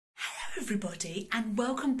Everybody, and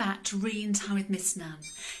welcome back to Reading Time with Miss Nunn.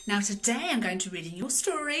 Now today I'm going to be reading your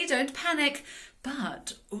story, don't panic,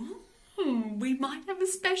 but we might have a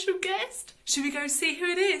special guest. Should we go see who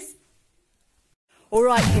it is?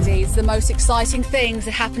 Alright kiddies, the most exciting things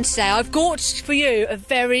that happened today. I've got for you a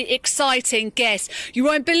very exciting guest. You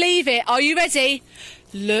won't believe it. Are you ready?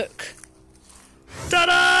 Look.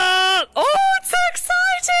 Ta-da! Oh, it's so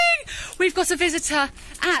exciting! We've got a visitor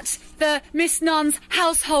at the Miss Nunn's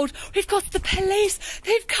household. We've got the police.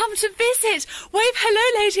 They've come to visit. Wave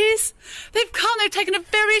hello, ladies. They've come. They've taken a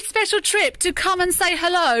very special trip to come and say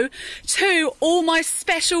hello to all my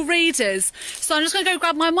special readers. So I'm just going to go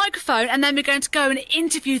grab my microphone and then we're going to go and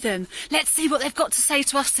interview them. Let's see what they've got to say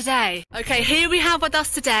to us today. Okay, here we have with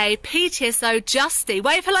us today PTSO Justy.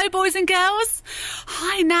 Wave hello, boys and girls.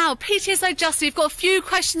 Hi now, PTSO Justy. We've got a few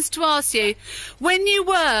questions to ask you. When you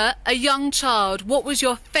were a young child, what was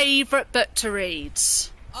your favourite book to read?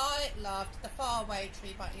 I loved The Faraway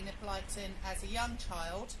Tree by Enid Blyton as a young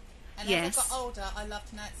child. And Yes. as I got older, I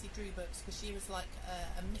loved Nancy Drew books because she was like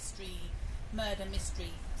a murder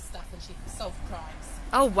mystery stuff, and she solved crimes.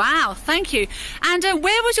 Oh wow, thank you. And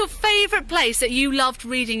where was your favourite place that you loved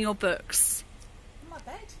reading your books? On my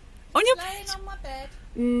bed. On your Laying bed? on my bed,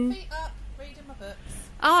 feet up, reading my books.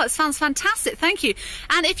 Oh, it sounds fantastic, thank you.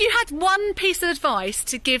 And if you had one piece of advice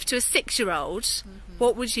to give to a 6-year-old,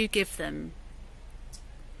 what would you give them?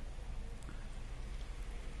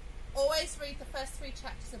 Always read the first 3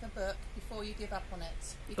 chapters of a book before you give up on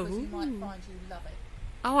it, because you might find you love it.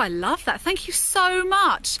 Oh, I love that. Thank you so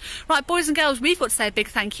much. Right, boys and girls, we've got to say a big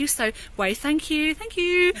thank you. So, wave thank you, thank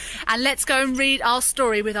you. And let's go and read our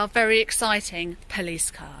story with our very exciting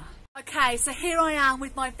police car. Okay, so here I am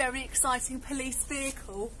with my very exciting police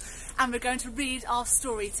vehicle and we're going to read our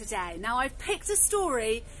story today. Now, I've picked a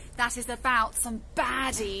story that is about some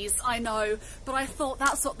baddies, I know, but I thought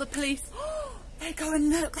that's what the police... They go and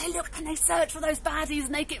look, they look and they search for those baddies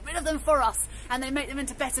and they get rid of them for us and they make them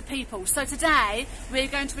into better people. So today we're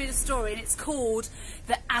going to read a story and it's called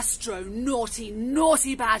The Astro Naughty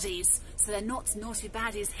Naughty Baddies. So they're not naughty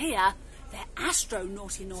baddies here, they're Astro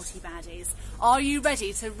Naughty Naughty Baddies. Are you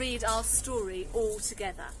ready to read our story all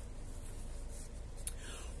together?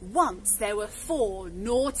 Once there were 4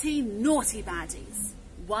 naughty naughty baddies.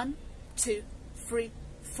 1, 2, 3,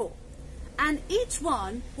 4. And each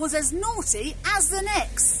one was as naughty as the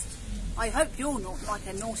next. I hope you're not like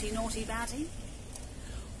a naughty, naughty baddie.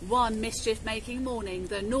 One mischief-making morning,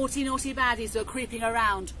 the naughty, naughty baddies were creeping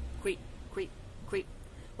around, creep, creep, creep,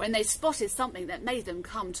 when they spotted something that made them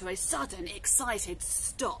come to a sudden, excited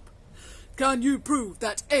stop. Can you prove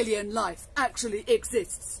that alien life actually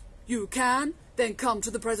exists? You can? Then come to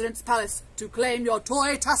the President's Palace to claim your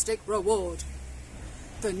toy-tastic reward.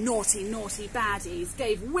 The naughty, naughty baddies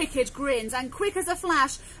gave wicked grins and quick as a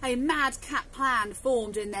flash, a madcap plan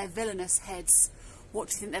formed in their villainous heads. What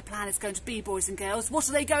do you think their plan is going to be, boys and girls? What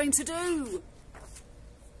are they going to do?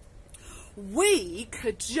 We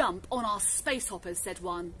could jump on our space hoppers, said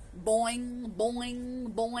one. Boing,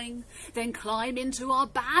 boing, boing. Then climb into our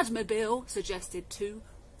badmobile, suggested 2.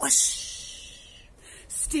 Whoosh!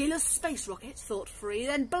 Steal a space rocket, thought 3,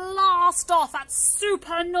 then blast off at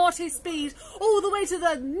super naughty speed all the way to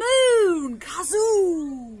the moon!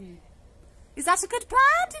 Kazoo! Is that a good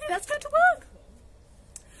plan? Do you think that's going to work?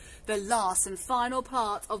 The last and final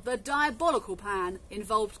part of the diabolical plan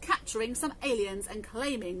involved capturing some aliens and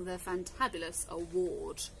claiming the fantabulous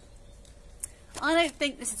award. I don't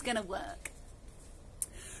think this is going to work.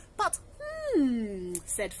 But,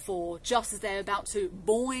 said 4, just as they were about to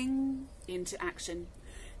boing into action.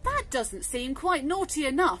 That doesn't seem quite naughty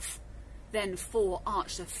enough. Then 4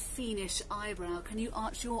 arched a fiendish eyebrow. Can you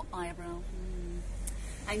arch your eyebrow?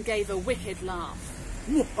 And gave a wicked laugh.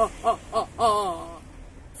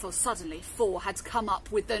 For suddenly 4 had come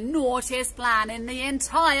up with the naughtiest plan in the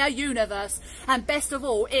entire universe. And best of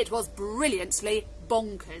all, it was brilliantly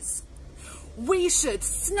bonkers. We should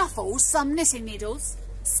snuffle some knitting needles.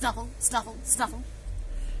 Snuffle, snuffle, snuffle.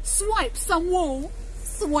 Swipe some wool.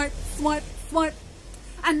 Swipe, swipe, swipe.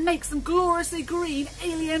 And make some gloriously green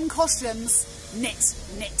alien costumes. Knit,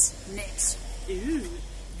 knit, knit. Ooh,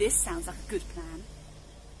 this sounds like a good plan.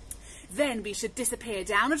 Then we should disappear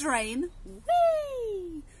down a drain.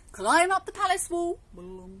 Whee! Climb up the palace wall.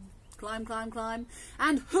 Climb, climb, climb.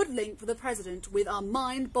 And hoodlink for the president with our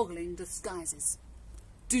mind-boggling disguises.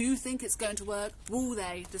 Do you think it's going to work? Will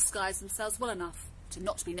they disguise themselves well enough to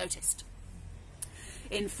not be noticed?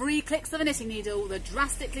 In 3 clicks of a knitting needle, the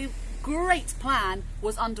drastically great plan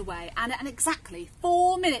was underway, and at exactly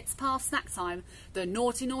 4 minutes past snack time, the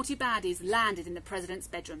naughty, naughty baddies landed in the president's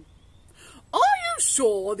bedroom. Are you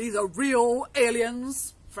sure these are real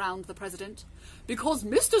aliens? frowned the President, because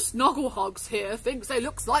Mr. Snugglehugs here thinks they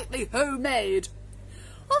look slightly homemade.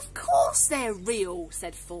 Of course they're real,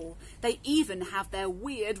 said 4. They even have their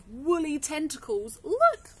weird woolly tentacles.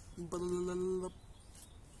 Look!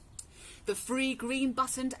 The 3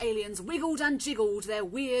 green-buttoned aliens wiggled and jiggled their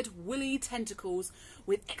weird woolly tentacles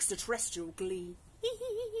with extraterrestrial glee.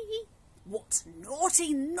 What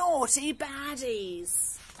naughty, naughty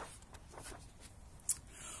baddies!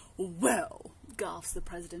 Well, gasped the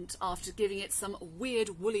President, after giving it some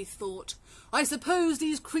weird woolly thought, I suppose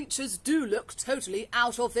these creatures do look totally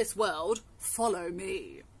out of this world. Follow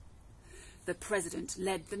me. The President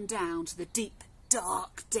led them down to the deep,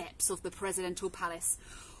 dark depths of the presidential palace,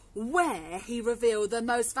 where he revealed the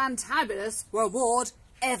most fantabulous reward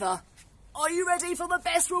ever. Are you ready for the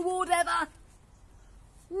best reward ever?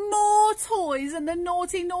 More toys than the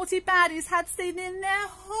naughty, naughty baddies had seen in their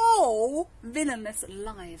whole villainous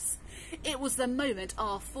lives. It was the moment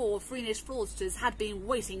our 4 Freenish fraudsters had been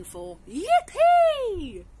waiting for.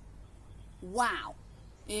 Yippee! Wow.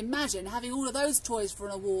 Imagine having all of those toys for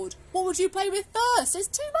an award. What would you play with first? There's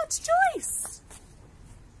too much choice.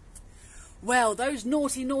 Well, those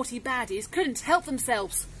naughty, naughty baddies couldn't help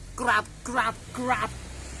themselves. Grab, grab, grab.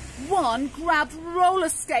 One grabbed roller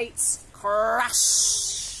skates. Crash.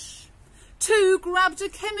 2 grabbed a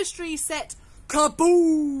chemistry set.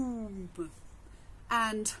 Kaboom!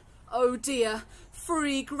 And, oh dear,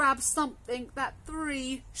 3 grabbed something that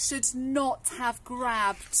 3 should not have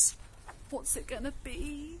grabbed. What's it gonna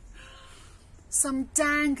be? Some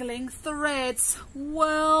dangling threads.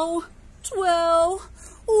 Well, twirl,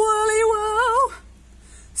 whirly whirl.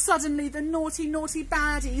 Suddenly the naughty, naughty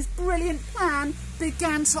baddies' brilliant plan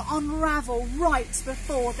began to unravel right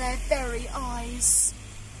before their very eyes.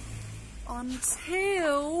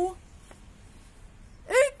 Until...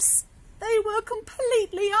 oops! They were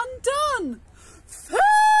completely undone!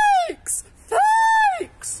 Fakes!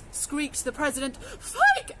 Fakes! Screeched the President.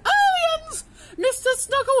 Fake aliens! Mr.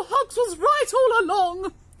 Snugglehugs was right all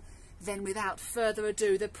along! Then, without further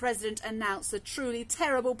ado, the President announced the truly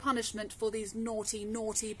terrible punishment for these naughty,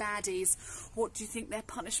 naughty baddies. What do you think their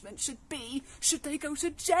punishment should be? Should they go to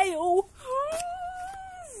jail?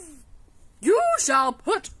 You shall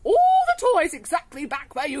put all the toys exactly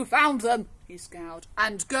back where you found them, he scowled,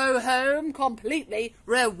 and go home completely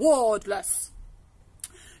rewardless.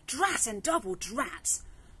 Drat and double drat!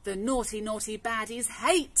 The naughty, naughty baddies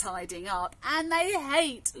hate tidying up, and they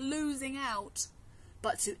hate losing out.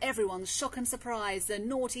 But to everyone's shock and surprise, the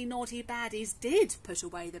naughty, naughty baddies did put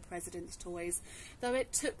away the President's toys, though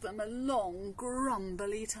it took them a long,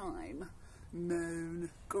 grumbly time. Moan,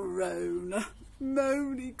 groan,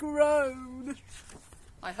 moany groan.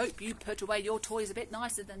 I hope you put away your toys a bit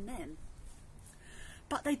nicer than them.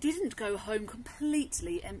 But they didn't go home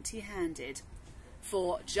completely empty-handed,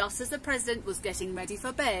 for just as the President was getting ready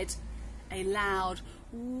for bed, a loud,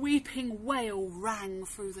 weeping wail rang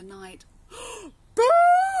through the night.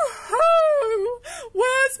 Boo-hoo!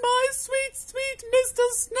 Where's my sweet, sweet Mr.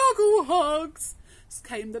 Snugglehugs?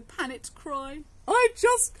 Came the panicked cry. I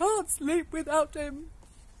just can't sleep without him.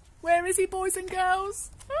 Where is he, boys and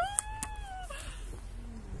girls?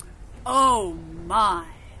 Oh my,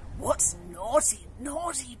 what naughty,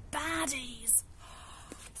 naughty baddies.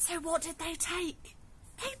 So what did they take?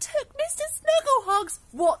 They took Mr. Snugglehugs.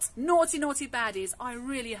 What naughty, naughty baddies. I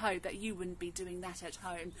really hope that you wouldn't be doing that at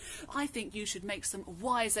home. I think you should make some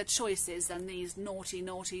wiser choices than these naughty,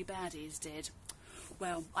 naughty baddies did.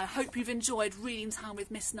 Well, I hope you've enjoyed reading time with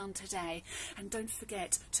Miss Nunn today, and don't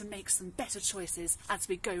forget to make some better choices as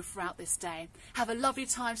we go throughout this day. Have a lovely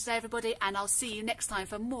time today, everybody, and I'll see you next time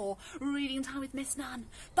for more reading time with Miss Nunn.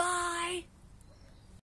 Bye!